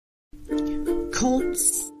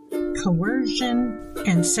cults, coercion,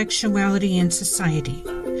 and sexuality in society.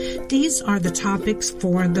 These are the topics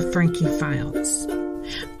for the Frankie Files.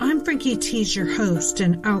 I'm Frankie T's your host,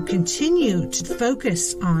 and I'll continue to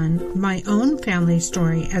focus on my own family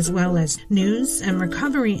story as well as news and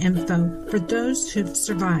recovery info for those who've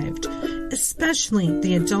survived, especially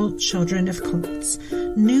the adult children of cults.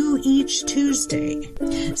 New each Tuesday.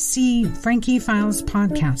 See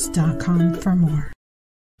FrankieFilesPodcast.com for more.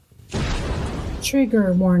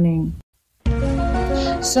 Trigger warning.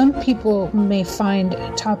 Some people may find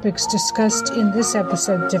topics discussed in this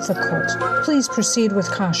episode difficult. Please proceed with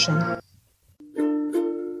caution.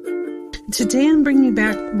 Today I'm bringing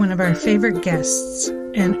back one of our favorite guests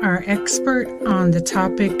and our expert on the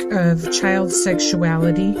topic of child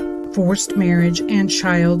sexuality, forced marriage, and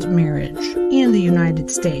child marriage in the United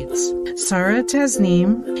States. Sara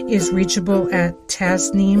Tasneem is reachable at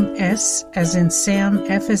Tasneem, S as in Sam,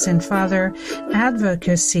 F as in Father,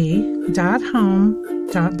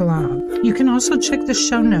 advocacy.home.blog. You can also check the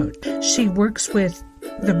show note. She works with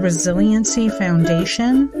the Resiliency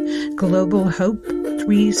Foundation, Global Hope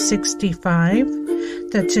 365,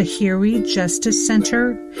 the Tahiri Justice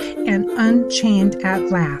Center, and Unchained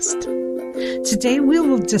at Last. Today we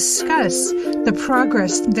will discuss the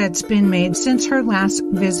progress that's been made since her last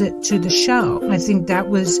visit to the show. I think that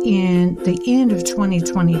was in the end of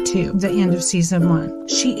 2022, the end of season 1.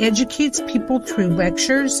 She educates people through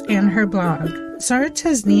lectures and her blog. Sara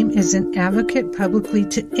Tasneem is an advocate publicly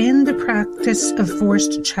to end the practice of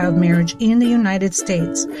forced child marriage in the United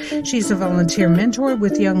States. She's a volunteer mentor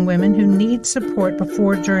with young women who need support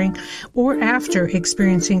before, during, or after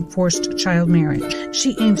experiencing forced child marriage.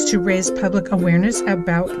 She aims to raise public awareness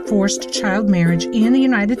about forced child marriage in the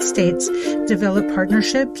United States, develop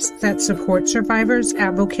partnerships that support survivors,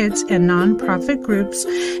 advocates, and nonprofit groups,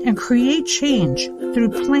 and create change through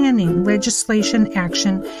planning, legislation,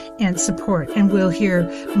 action, and support. And we'll hear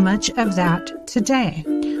much of that today.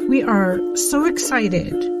 We are so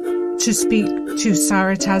excited to speak to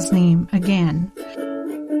Sara Tasneem again.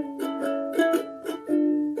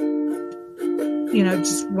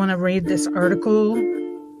 Just want to read this article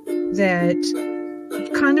that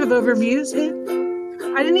kind of overviews it.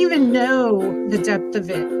 I didn't even know the depth of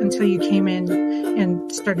it until you came in and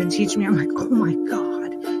started teaching me. I'm like, oh my God.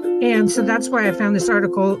 And so that's why I found this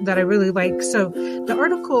article that I really like. So the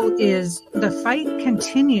article is "The Fight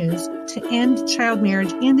Continues to End Child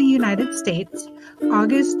Marriage in the United States,"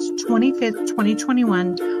 August 25th,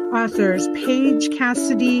 2021. Authors Paige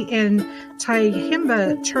Cassidy and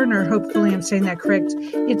Tyehimba Turner. Hopefully I'm saying that correct.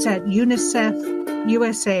 It's at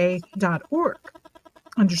unicefusa.org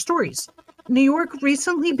under stories. New York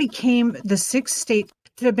recently became the 6th state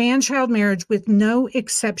to ban child marriage with no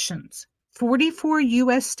exceptions. 44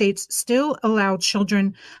 U.S. states still allow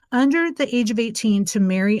children under the age of 18 to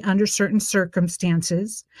marry under certain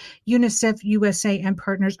circumstances. UNICEF USA and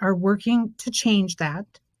partners are working to change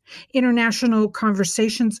that. International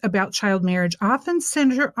conversations about child marriage often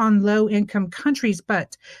center on low-income countries,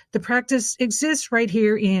 but the practice exists right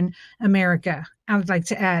here in America. I would like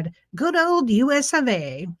to add, good old US of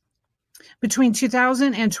A. Between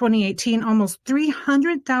 2000 and 2018, almost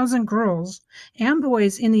 300,000 girls and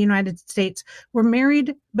boys in the United States were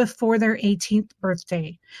married before their 18th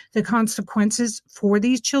birthday. The consequences for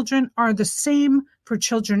these children are the same for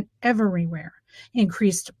children everywhere: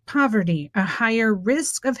 increased poverty, a higher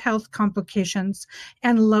risk of health complications,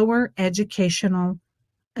 and lower educational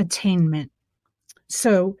attainment.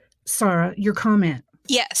 So, Sara, your comment.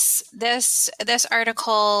 Yes, this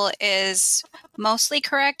article is mostly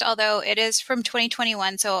correct, although it is from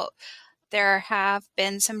 2021, so there have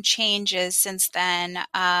been some changes since then.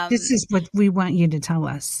 This is what we want you to tell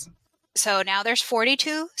us. So now there's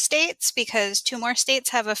 42 states because 2 more states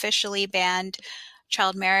have officially banned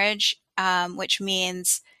child marriage, which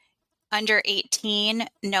means under 18,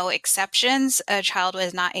 no exceptions. A child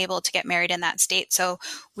was not able to get married in that state. So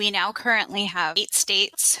we now currently have 8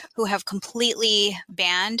 states who have completely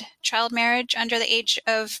banned child marriage under the age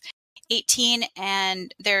of 18.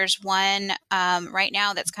 And there's one right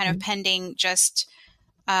now that's kind of pending just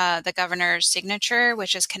the governor's signature,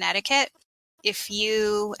 which is Connecticut. If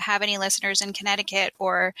you have any listeners in Connecticut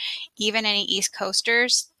or even any East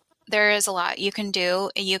Coasters, there is a lot you can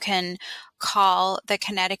do. You can call the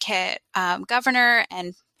Connecticut governor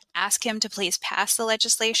and ask him to please pass the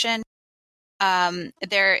legislation.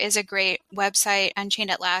 There is a great website, Unchained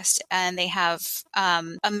at Last, and they have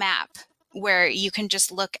a map where you can just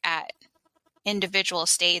look at individual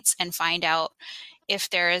states and find out if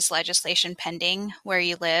there is legislation pending where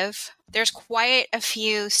you live. There's quite a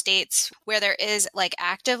few states where there is like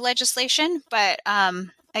active legislation, but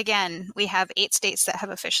again, we have 8 states that have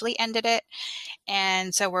officially ended it.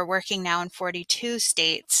 And so we're working now in 42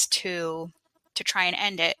 states to try and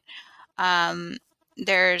end it.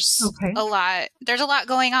 There's Okay. a lot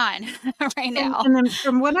going on right now. And then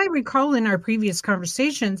from what I recall in our previous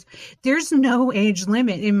conversations, there's no age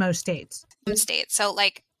limit in most states. States. So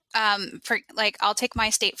I'll take my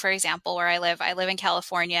state for example, where I live. I live in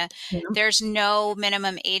California. Yeah. There's no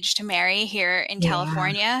minimum age to marry here in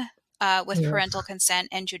California, with parental consent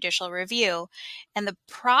and judicial review. And the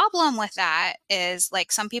problem with that is,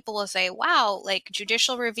 like, some people will say, wow, like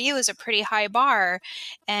judicial review is a pretty high bar.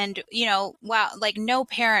 And, wow, like no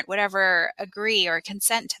parent would ever agree or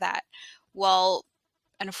consent to that. Well,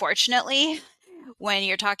 unfortunately, when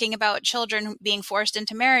you're talking about children being forced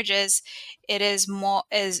into marriages, it is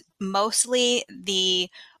mostly the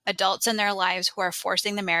adults in their lives who are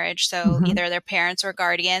forcing the marriage. So either their parents or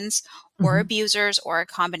guardians or abusers or a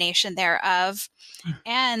combination thereof.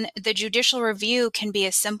 And the judicial review can be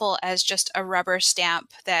as simple as just a rubber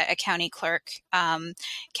stamp that a county clerk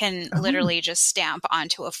can literally just stamp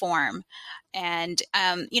onto a form. And,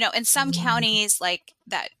 in some counties like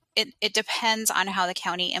that, it depends on how the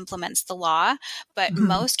county implements the law, but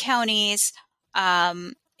most counties,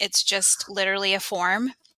 it's just literally a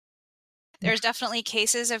form. There's definitely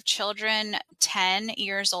cases of children 10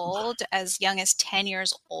 years old, as young as 10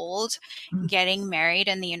 years old, getting married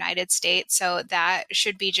in the United States. So that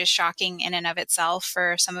should be just shocking in and of itself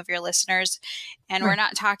for some of your listeners. And we're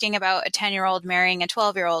not talking about a 10-year-old marrying a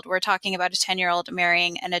 12-year-old. We're talking about a 10-year-old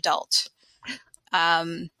marrying an adult.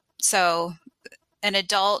 So an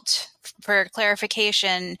adult, for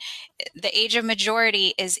clarification, the age of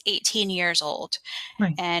majority is 18 years old.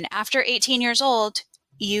 Right. And after 18 years old,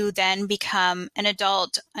 you then become an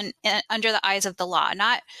adult under the eyes of the law.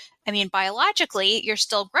 Biologically, you're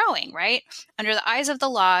still growing, right? Under the eyes of the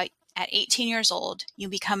law, at 18 years old, you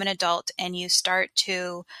become an adult and you start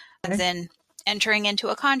to then entering into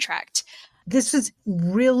a contract. This is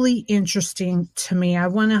really interesting to me. I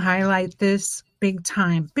want to highlight this big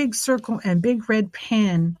time, big circle and big red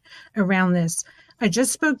pen around this. I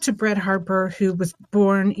just spoke to Brett Harper, who was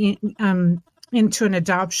born into an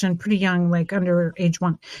adoption pretty young, like under age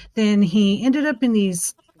 1. Then he ended up in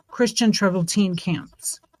these Christian troubled teen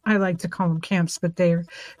camps. I like to call them camps, but they're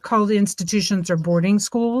called institutions or boarding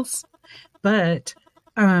schools. But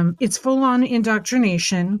it's full-on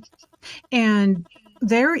indoctrination, and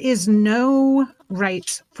there is no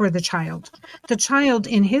right for the child. The child,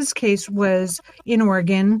 in his case, was in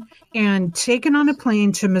Oregon and taken on a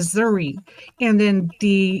plane to Missouri, and then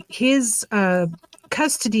his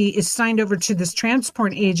custody is signed over to this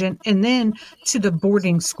transport agent and then to the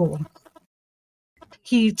boarding school.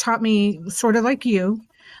 He taught me, sort of like you,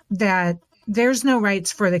 that there's no rights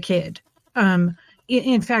for the kid.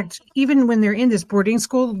 In fact, even when they're in this boarding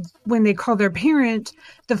school, when they call their parent,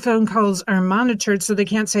 the phone calls are monitored so they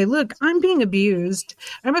can't say, look, I'm being abused.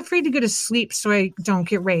 I'm afraid to go to sleep so I don't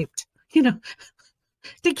get raped.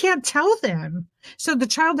 They can't tell them. So the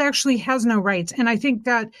child actually has no rights. And I think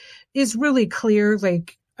that is really clear,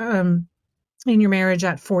 like in your marriage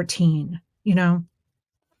at 14,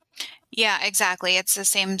 Yeah, exactly. It's the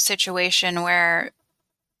same situation where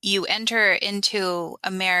you enter into a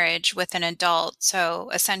marriage with an adult. So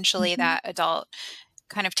essentially that adult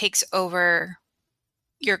kind of takes over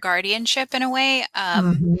your guardianship in a way.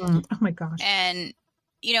 Oh my gosh. And,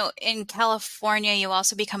 in California, you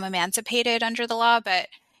also become emancipated under the law. But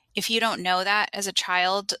if you don't know that as a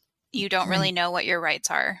child, you don't really know what your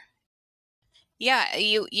rights are. Yeah,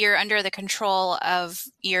 you're under the control of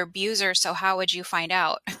your abuser. So how would you find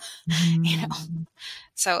out?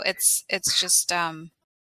 So it's just,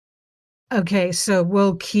 Okay, so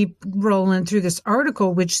we'll keep rolling through this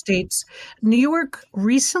article, which states New York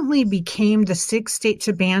recently became the 6th state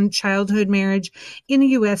to ban childhood marriage in the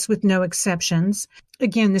U.S. with no exceptions.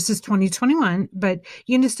 Again, this is 2021, but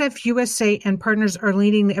UNICEF USA and partners are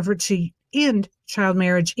leading the effort to end child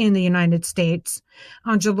marriage in the United States.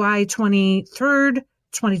 On July 23rd,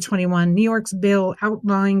 2021, New York's bill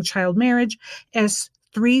outlawing child marriage, S.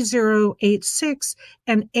 3086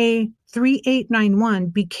 and A. 3891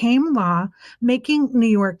 became law, making New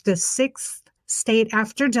York the 6th state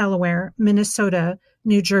after Delaware, Minnesota,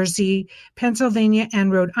 New Jersey, Pennsylvania,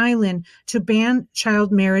 and Rhode Island to ban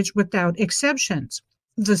child marriage without exceptions.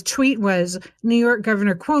 The tweet was, New York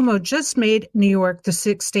Governor Cuomo just made New York the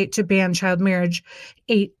 6th state to ban child marriage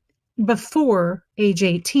before age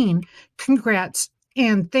 18. Congrats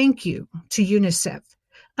and thank you to UNICEF.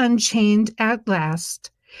 Unchained at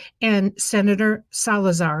last. and Senator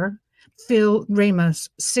Salazar, Phil Ramos,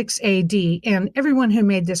 6AD, and everyone who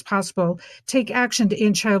made this possible. Take action to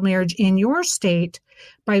end child marriage in your state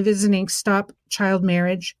by visiting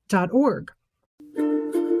stopchildmarriage.org.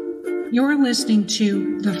 You're listening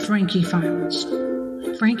to The Frankie Files,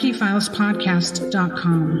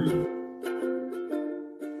 frankiefilespodcast.com.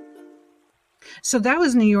 So that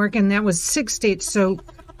was New York, and that was 6 states. So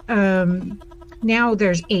now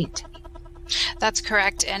there's 8. That's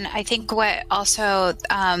correct. And I think what also,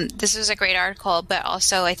 this was a great article, but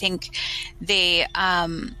also I think they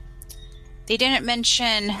didn't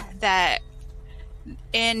mention that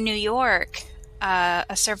in New York,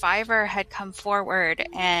 a survivor had come forward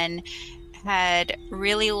and had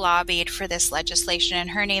really lobbied for this legislation. And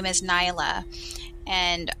her name is Nyla.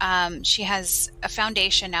 And she has a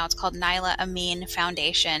foundation now. It's called Nyla Amin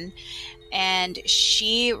Foundation. And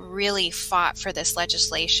she really fought for this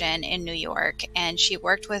legislation in New York, and she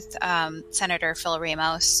worked with Senator Phil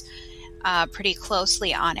Ramos pretty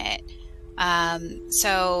closely on it.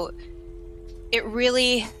 So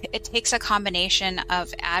it takes a combination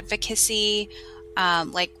of advocacy,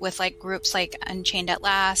 like with groups like Unchained at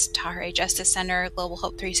Last, Tahrir Justice Center, Global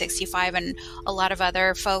Hope 365, and a lot of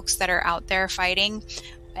other folks that are out there fighting,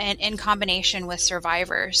 and in combination with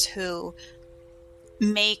survivors who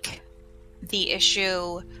make the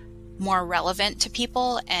issue more relevant to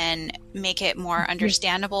people and make it more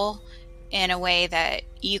understandable in a way that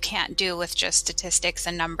you can't do with just statistics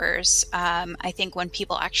and numbers. I think when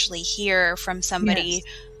people actually hear from somebody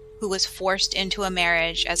who was forced into a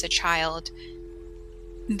marriage as a child,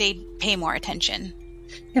 they pay more attention.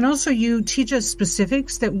 And also you teach us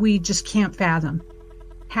specifics that we just can't fathom.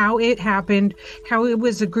 How it happened, how it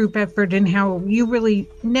was a group effort, and how you really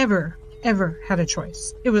never ever had a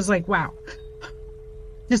choice. It was like, wow,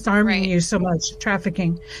 disarming you so much,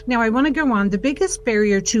 trafficking. Now I want to go on. The biggest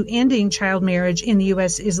barrier to ending child marriage in the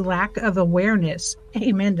U.S. is lack of awareness.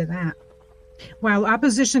 Amen to that. While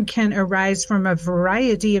opposition can arise from a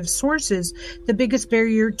variety of sources, the biggest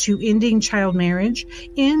barrier to ending child marriage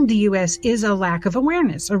in the U.S. is a lack of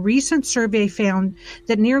awareness. A recent survey found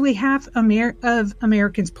that nearly half of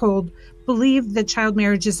Americans polled believe that child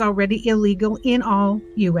marriage is already illegal in all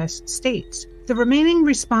U.S. states. The remaining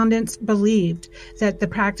respondents believed that the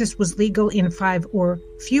practice was legal in 5 or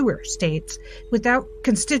fewer states. Without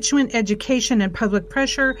constituent education and public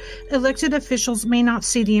pressure, elected officials may not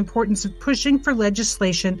see the importance of pushing for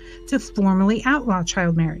legislation to formally outlaw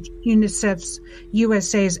child marriage. UNICEF's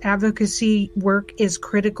USA's advocacy work is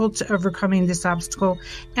critical to overcoming this obstacle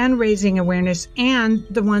and raising awareness, and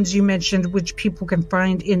the ones you mentioned, which people can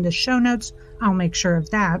find in the show notes, I'll make sure of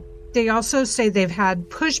that. They also say they've had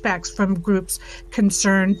pushbacks from groups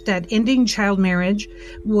concerned that ending child marriage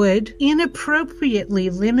would inappropriately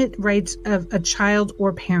limit rights of a child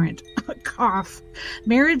or parent. Cough.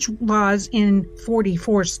 Marriage laws in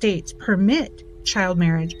 44 states permit child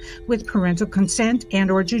marriage with parental consent and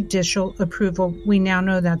or judicial approval. We now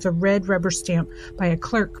know that's a red rubber stamp by a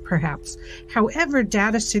clerk, perhaps. However,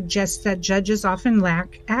 data suggests that judges often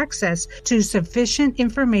lack access to sufficient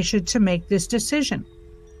information to make this decision.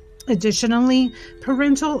 Additionally,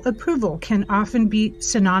 parental approval can often be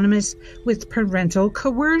synonymous with parental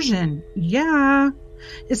coercion. Yeah,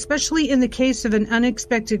 especially in the case of an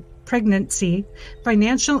unexpected pregnancy,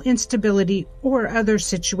 financial instability, or other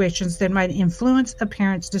situations that might influence a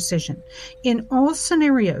parent's decision. In all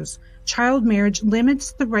scenarios, child marriage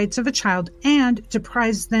limits the rights of a child and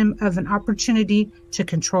deprives them of an opportunity to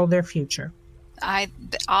control their future.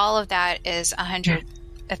 All of that is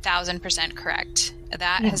 1,000% correct.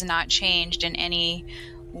 That has not changed in any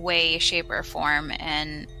way, shape, or form,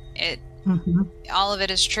 and all of it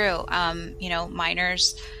is true.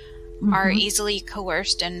 Minors are easily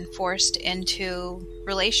coerced and forced into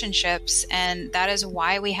relationships, and that is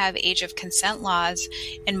why we have age of consent laws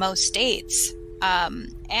in most states.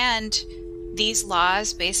 And these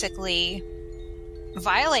laws basically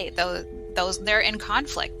violate those. They're in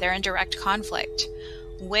conflict. They're in direct conflict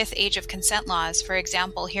with age of consent laws. For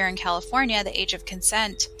example, here in California, the age of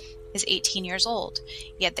consent is 18 years old,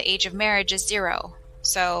 yet the age of marriage is 0.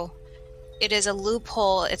 So it is a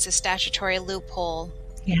loophole. It's a statutory loophole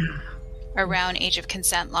around age of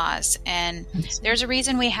consent laws. And there's a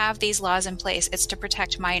reason we have these laws in place. It's to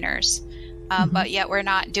protect minors. But yet we're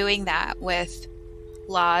not doing that with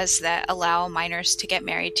laws that allow minors to get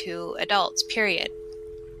married to adults, period.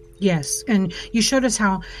 Yes, and you showed us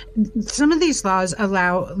how some of these laws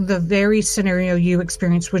allow the very scenario you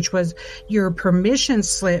experienced, which was your permission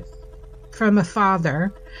slip from a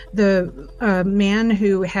father, the man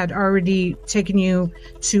who had already taken you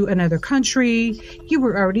to another country. You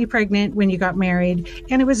were already pregnant when you got married,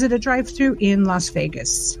 and it was at a drive-thru in Las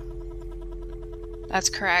Vegas. That's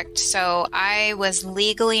correct. So I was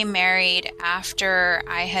legally married after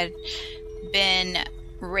I had been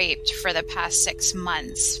raped for the past 6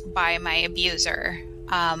 months by my abuser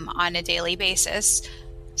on a daily basis.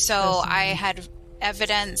 So I had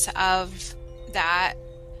evidence of that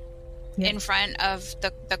in front of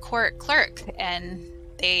the court clerk, and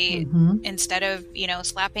they, instead of,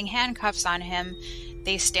 slapping handcuffs on him,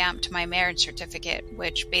 they stamped my marriage certificate,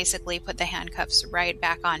 which basically put the handcuffs right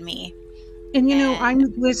back on me. And, I'm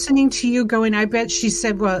listening to you going, I bet she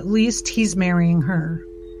said, well, at least he's marrying her.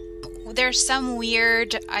 There's some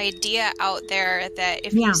weird idea out there that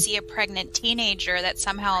if you see a pregnant teenager, that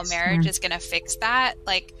somehow a marriage is going to fix that.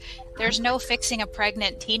 Like, there's no fixing a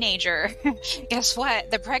pregnant teenager. Guess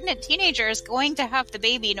what? The pregnant teenager is going to have the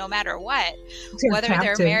baby no matter what, whether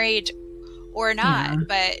they're married or not.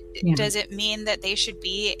 But does it mean that they should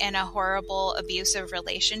be in a horrible, abusive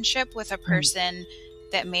relationship with a person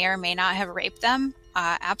that may or may not have raped them?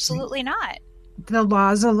 Absolutely not. The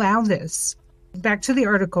laws allow this. Back to the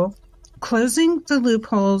article. Closing the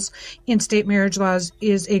loopholes in state marriage laws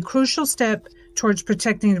is a crucial step towards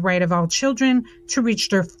protecting the right of all children to reach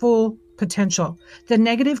their full potential. The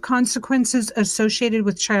negative consequences associated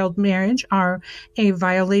with child marriage are a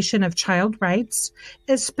violation of child rights,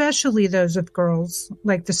 especially those of girls,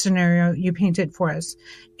 like the scenario you painted for us.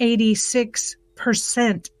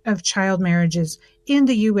 86% of child marriages in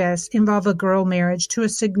the U.S. involve a girl marriage to a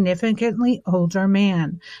significantly older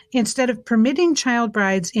man. Instead of permitting child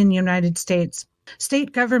brides in the United States,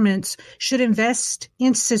 state governments should invest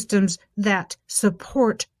in systems that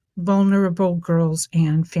support vulnerable girls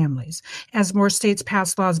and families. As more states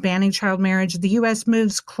pass laws banning child marriage, the U.S.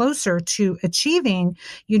 moves closer to achieving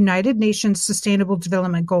United Nations Sustainable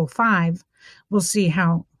Development Goal 5. We'll see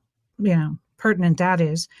how, pertinent that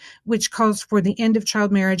is, which calls for the end of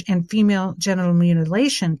child marriage and female genital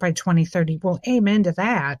mutilation by 2030. Well, amen to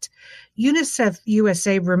that. UNICEF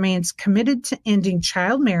USA remains committed to ending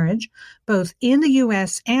child marriage, both in the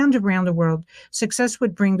U.S. and around the world. Success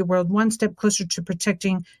would bring the world one step closer to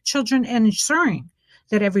protecting children and ensuring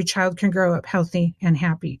that every child can grow up healthy and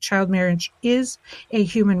happy. Child marriage is a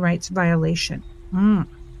human rights violation.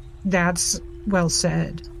 That's well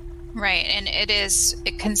said. Right, and it is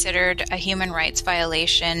considered a human rights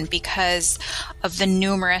violation because of the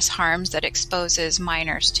numerous harms that exposes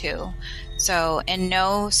minors to. So in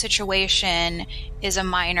no situation is a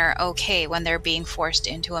minor okay when they're being forced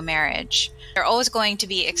into a marriage. They're always going to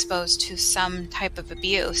be exposed to some type of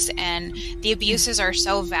abuse, and the abuses are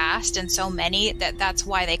so vast and so many that that's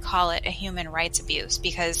why they call it a human rights abuse,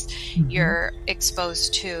 because you're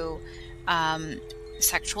exposed to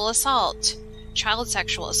sexual assault, child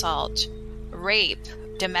sexual assault, rape,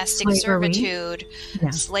 domestic servitude,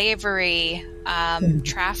 slavery,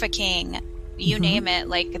 trafficking, you name it.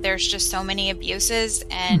 Like, there's just so many abuses,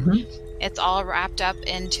 and it's all wrapped up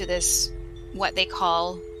into this, what they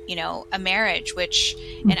call, a marriage, which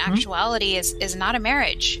in actuality is not a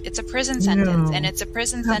marriage. It's a prison sentence, and it's a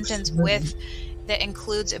prison sentence that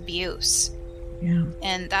includes abuse. Yeah.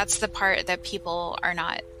 And that's the part that people are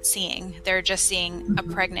not seeing. They're just seeing a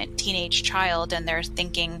pregnant teenage child, and they're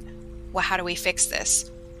thinking, well, how do we fix this?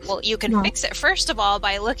 Well, you can fix it, first of all,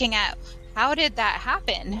 by looking at, how did that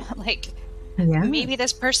happen? Like, maybe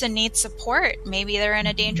this person needs support. Maybe they're in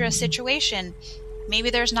a dangerous situation. Maybe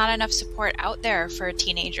there's not enough support out there for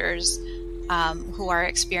teenagers who are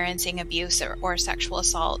experiencing abuse or sexual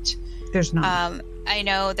assault. There's not. I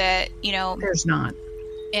know that, there's not.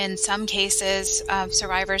 In some cases,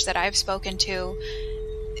 survivors that I've spoken to,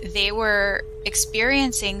 they were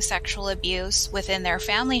experiencing sexual abuse within their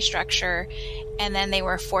family structure, and then they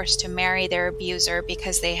were forced to marry their abuser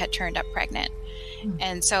because they had turned up pregnant.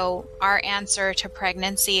 And so our answer to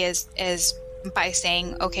pregnancy is by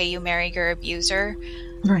saying, okay, you marry your abuser.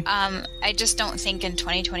 Right. I just don't think in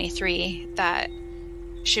 2023 that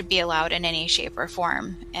should be allowed in any shape or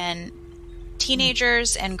form. And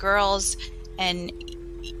teenagers and girls and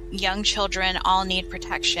young children all need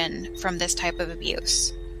protection from this type of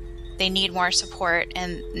abuse. They need more support,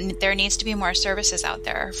 and there needs to be more services out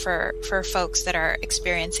there for folks that are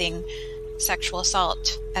experiencing sexual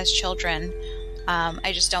assault as children.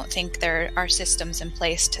 I just don't think there are systems in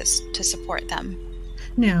place to support them.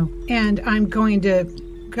 No, and I'm going to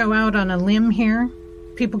go out on a limb here.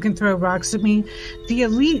 People can throw rocks at me. The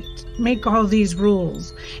elite make all these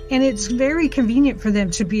rules, and it's very convenient for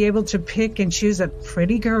them to be able to pick and choose a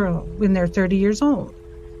pretty girl when they're 30 years old.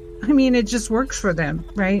 I mean, it just works for them,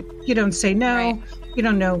 right? You don't say no. Right. You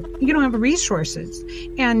don't know. You don't have resources.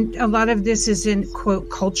 And a lot of this is in, quote,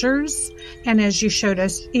 cultures. And as you showed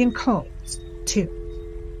us, in cults, too.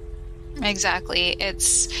 Exactly. It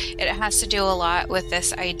has to do a lot with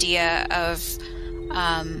this idea of,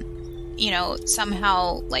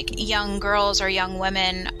 somehow like young girls or young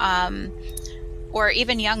women, or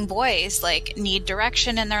even young boys, like need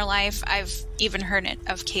direction in their life. I've even heard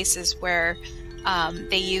of cases where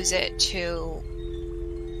they use it to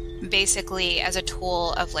basically as a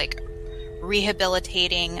tool of like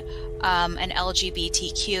rehabilitating an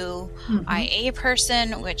LGBTQIA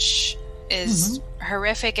person, which is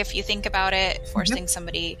horrific if you think about it, forcing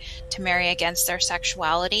somebody to marry against their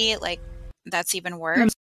sexuality. Like, that's even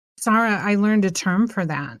worse. Sara, I learned a term for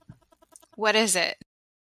that. What is it?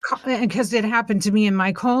 Because it happened to me in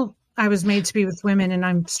my cult. I was made to be with women, and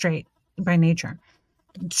I'm straight by nature,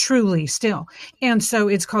 truly still. And so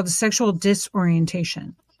it's called sexual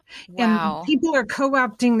disorientation. Wow. And people are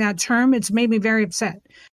co-opting that term. It's made me very upset.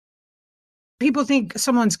 People think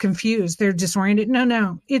someone's confused. They're disoriented.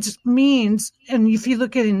 No. It means, and if you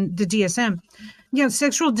look at in the DSM,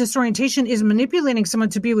 sexual disorientation is manipulating someone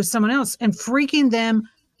to be with someone else and freaking them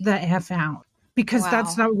the F out because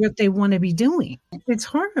that's not what they want to be doing. It's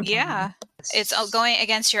horrible. Yeah. It's going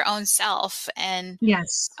against your own self. And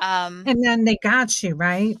yes. And then they got you,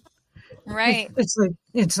 right? Right.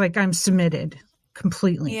 It's like I'm submitted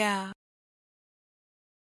completely. Yeah.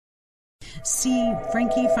 See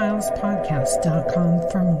FrankieFilesPodcast.com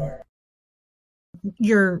for more.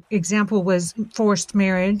 Your example was forced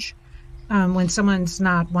marriage when someone's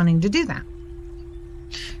not wanting to do that.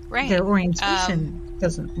 Right. Their orientation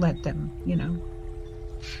doesn't let them,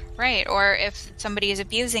 Right. Or if somebody is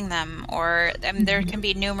abusing them, or there can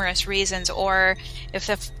be numerous reasons, or if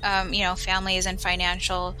the, family is in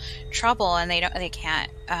financial trouble and they can't,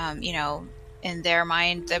 in their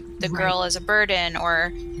mind, the girl is a burden,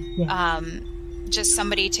 or just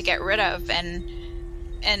somebody to get rid of. And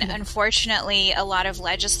unfortunately, a lot of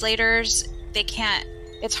legislators, they can't,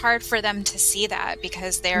 it's hard for them to see that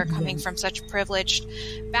because they're coming from such privileged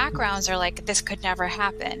backgrounds. They're like, this could never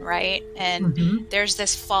happen, right? And there's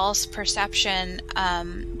this false perception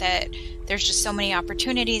that there's just so many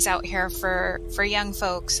opportunities out here for young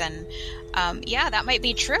folks. And that might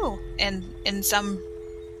be true in some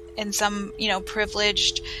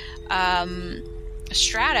privileged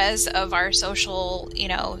stratas of our social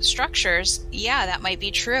structures. That might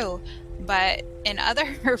be true. But in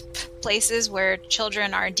other places where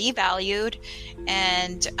children are devalued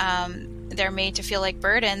and they're made to feel like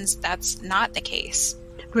burdens, that's not the case.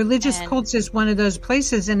 Religious cults is one of those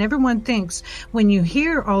places, and everyone thinks when you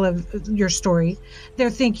hear all of your story,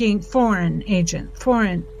 they're thinking foreign agent,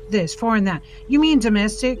 foreign this, foreign that. You mean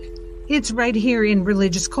domestic? It's right here in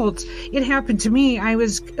religious cults. It happened to me. I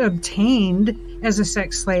was obtained as a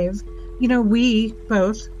sex slave. We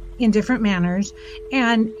both in different manners,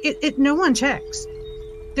 and it no one checks.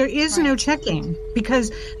 There is no checking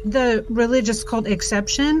because the religious cult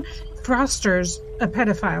exception fosters a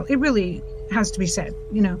pedophile. It really has to be said,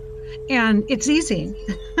 and it's easy.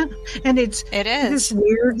 And it is this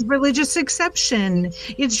weird religious exception.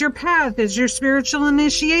 It's your path, it's your spiritual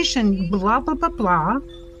initiation, blah, blah, blah, blah.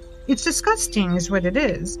 It's disgusting is what it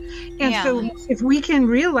is. And so if we can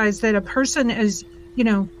realize that a person has,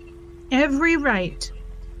 every right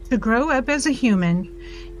to grow up as a human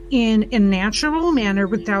in a natural manner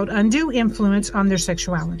without undue influence on their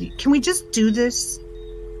sexuality. Can we just do this?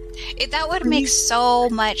 That would make so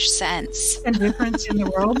much sense. A difference in the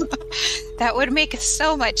world? That would make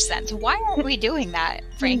so much sense. Why aren't we doing that,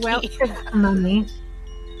 Frankie? Well, money.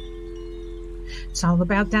 It's all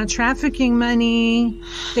about that trafficking money.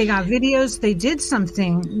 They got videos. They did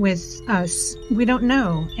something with us. We don't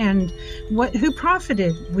know. And who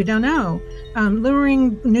profited? We don't know.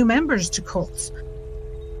 Luring new members to cults.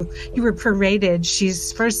 You were paraded.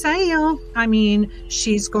 She's for sale. I mean,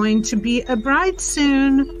 she's going to be a bride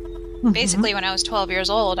soon. Basically, when I was 12 years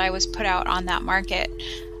old, I was put out on that market.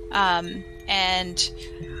 And,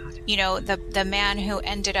 the man who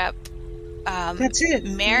ended up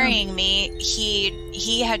marrying me,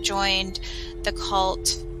 he had joined the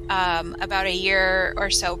cult about a year or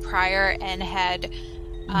so prior and had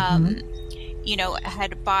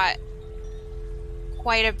had bought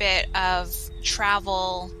quite a bit of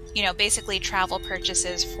travel, basically travel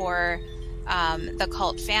purchases for the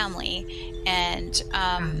cult family, and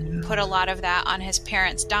put a lot of that on his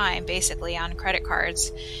parents' dime, basically on credit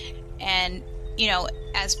cards. And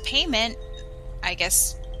as payment, I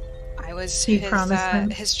guess I was He promised them.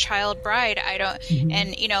 his child bride. I don't,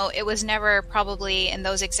 and you know, it was never probably in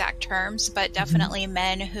those exact terms, but definitely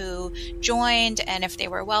men who joined, and if they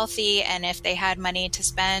were wealthy and if they had money to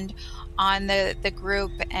spend on the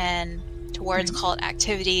group and towards cult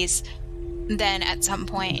activities, then at some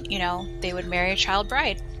point, you know, they would marry a child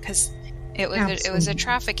bride, because it was a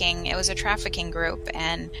trafficking group,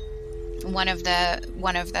 and one of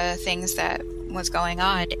the things that was going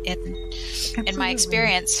on in my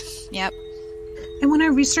experience. Yep. And when I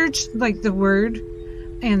researched like the word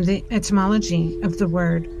and the etymology of the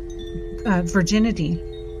word virginity,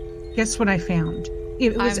 guess what I found?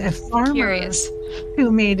 It was a farmer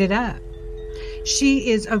who made it up. She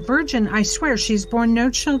is a virgin, I swear. She's borne no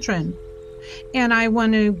children. And I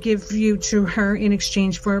want to give you to her in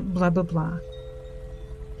exchange for blah, blah, blah.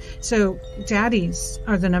 So daddies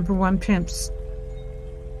are the number one pimps.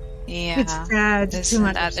 Yeah. It's sad.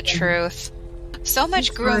 Isn't that the truth? So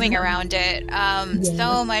much grooming around it.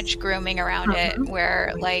 So much grooming around it,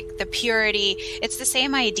 where like the purity, it's the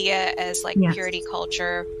same idea as like purity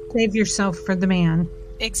culture. Save yourself for the man.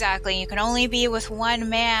 Exactly. You can only be with one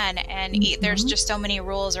man, and there's just so many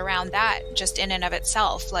rules around that just in and of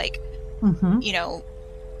itself. Like, you know,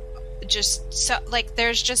 just so like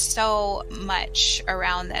there's just so much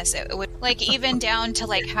around this. It would like even down to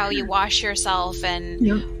like how you wash yourself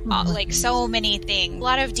and like so many things. A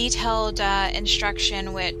lot of detailed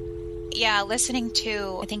instruction with listening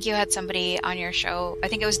to, I think you had somebody on your show, I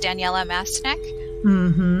think it was Daniela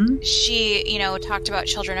Masnek. She, you know, talked about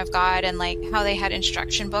Children of God and like how they had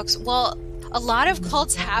instruction books. Well, a lot of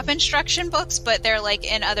cults have instruction books, but they're like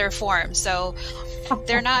in other forms. So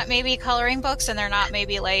they're not maybe coloring books, and they're not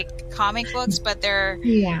maybe like comic books, but they're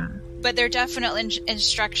definitely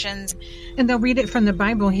instructions. And they'll read it from the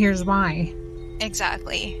Bible. Here's why.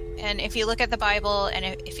 Exactly. And if you look at the Bible, and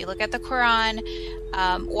if you look at the Quran,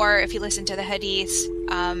 or if you listen to the Hadith,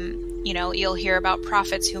 you know, you'll hear about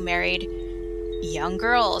prophets who married young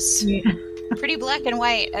girls. Pretty black and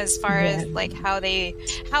white as far as like how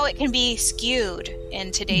it can be skewed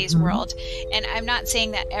in today's world. And I'm not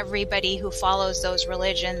saying that everybody who follows those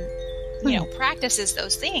religions, you know, practices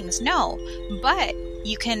those things. No, but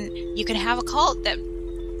you can have a cult that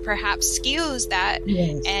perhaps skews that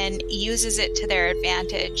and uses it to their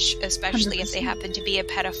advantage, especially 100%. If they happen to be a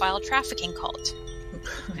pedophile trafficking cult.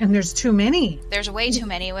 And there's too many. There's way too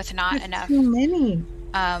many with not enough. Too many.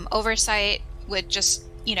 Oversight with just,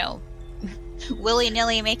 you know,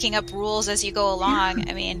 willy-nilly making up rules as you go along.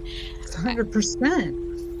 I mean,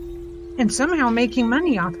 100%. And somehow making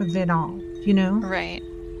money off of it all, you know? Right.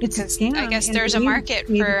 It's a scam. I guess there's a market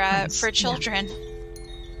for children.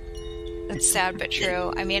 That's sad but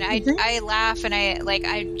true. I mean, I laugh and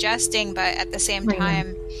I'm jesting, but at the same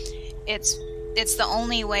time, it's the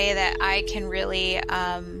only way that I can really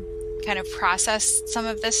kind of process some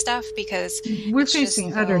of this stuff, because we're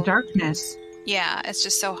facing utter darkness. Yeah, it's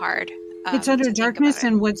just so hard. It's utter darkness,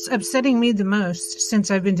 and what's upsetting me the most,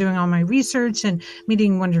 since I've been doing all my research and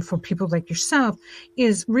meeting wonderful people like yourself,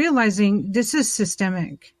 is realizing this is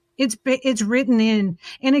systemic. It's written in,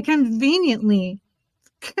 and it conveniently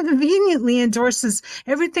endorses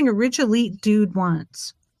everything a rich elite dude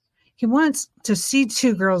wants. He wants to see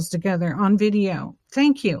two girls together on video.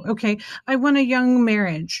 Thank you. Okay, I want a young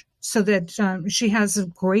marriage so that she has a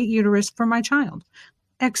great uterus for my child.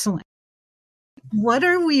 Excellent. What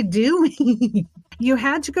are we doing? You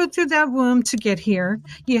had to go through that womb to get here.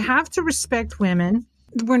 You have to respect women.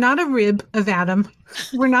 We're not a rib of Adam.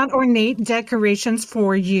 We're not ornate decorations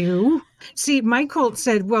for you. See, my cult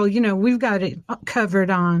said, well, you know, we've got it covered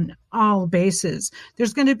on all bases.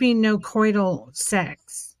 There's going to be no coital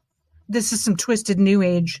sex. This is some twisted new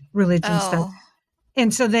age religion stuff.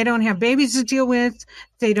 And so they don't have babies to deal with.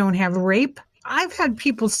 They don't have rape. I've had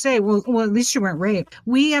people say, well, at least you weren't raped.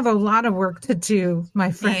 We have a lot of work to do,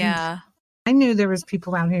 my friend. Yeah. I knew there was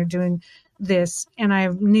people out here doing this, and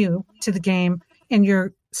I'm new to the game, and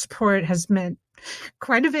your support has meant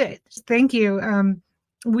quite a bit. Thank you.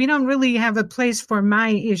 We don't really have a place for my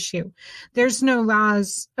issue. There's no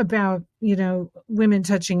laws about, you know, women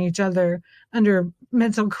touching each other under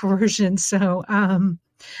mental coercion. So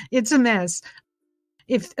it's a mess.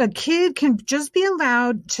 If a kid can just be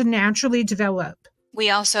allowed to naturally develop. We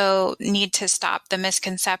also need to stop the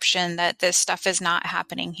misconception that this stuff is not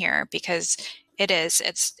happening here, because it is.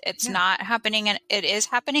 It's not happening, and it is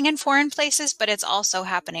happening in foreign places, but it's also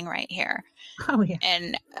happening right here. Oh yeah.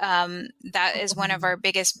 And that is one of our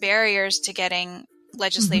biggest barriers to getting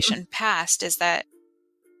legislation passed, is that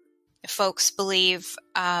folks believe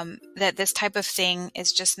that this type of thing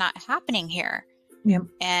is just not happening here. Yep.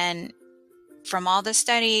 And from all the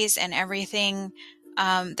studies and everything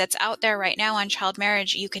that's out there right now on child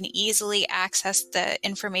marriage, you can easily access the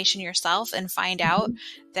information yourself and find out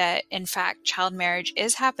that, in fact, child marriage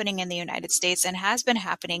is happening in the United States and has been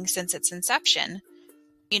happening since its inception.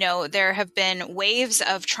 You know, there have been waves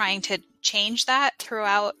of trying to change that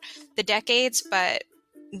throughout the decades, but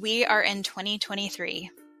we are in 2023.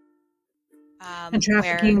 And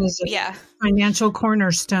trafficking is a financial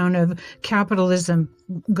cornerstone of capitalism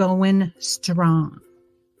going strong.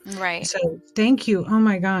 Right. So thank you. Oh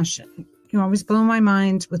my gosh. You always blow my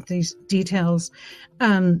mind with these details.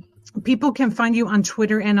 People can find you on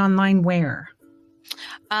Twitter and online where?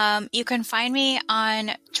 You can find me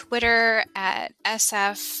on Twitter at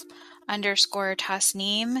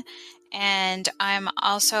SF_Tasneem. And I'm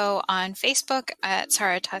also on Facebook at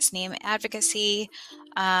Sara Tasneem Advocacy.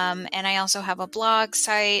 And I also have a blog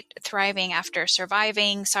site, Thriving After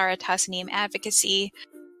Surviving, Sara Tasneem Advocacy.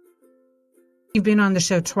 You've been on the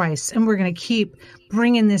show twice, and we're going to keep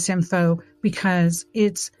bringing this info because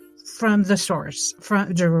it's from the source,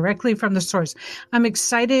 directly from the source. I'm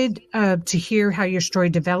excited to hear how your story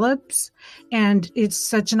develops, and it's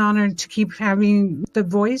such an honor to keep having the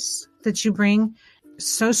voice that you bring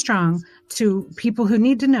so strong to people who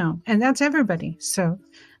need to know, and that's everybody. So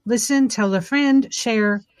listen, tell a friend,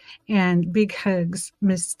 share, and big hugs,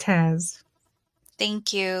 Miss Taz.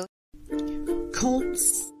 Thank you.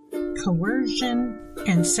 Cults, coercion,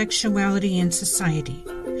 and sexuality in society.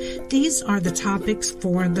 These are the topics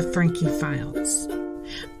for the Frankie Files.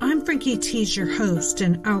 I'm Frankie Tees, your host,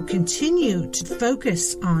 and I'll continue to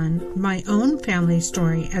focus on my own family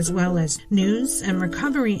story as well as news and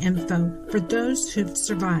recovery info for those who've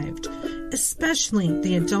survived, especially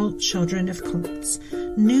the adult children of cults.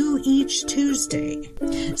 New each Tuesday.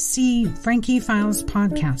 See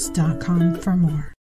FrankieFilesPodcast.com for more.